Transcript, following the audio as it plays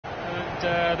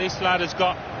this lad has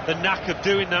got the knack of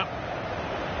doing that.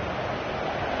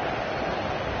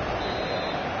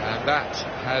 And that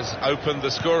has opened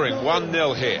the scoring.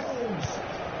 1-0 here.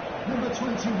 Number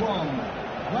 21,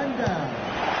 Wanda.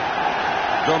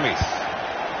 Gomes.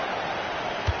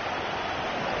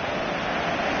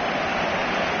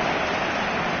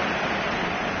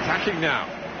 Attacking now.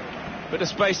 Bit of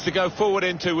space to go forward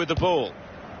into with the ball.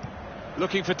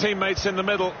 Looking for teammates in the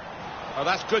middle. Oh,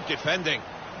 that's good defending.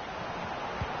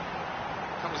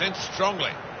 Comes in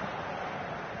strongly.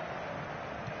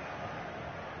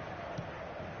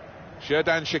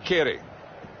 Xherdan Shaqiri.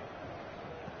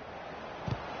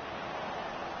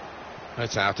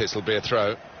 That's out, it'll be a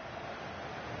throw.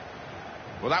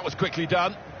 Well, that was quickly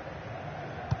done.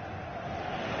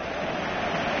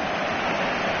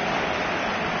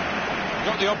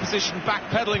 Got the opposition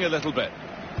backpedaling a little bit.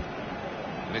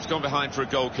 And it's gone behind for a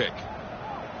goal kick.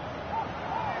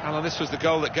 Alan, this was the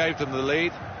goal that gave them the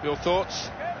lead. Your thoughts?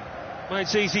 Well,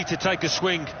 it's easy to take a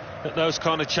swing at those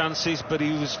kind of chances, but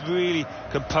he was really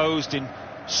composed in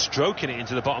stroking it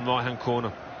into the bottom right-hand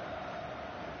corner.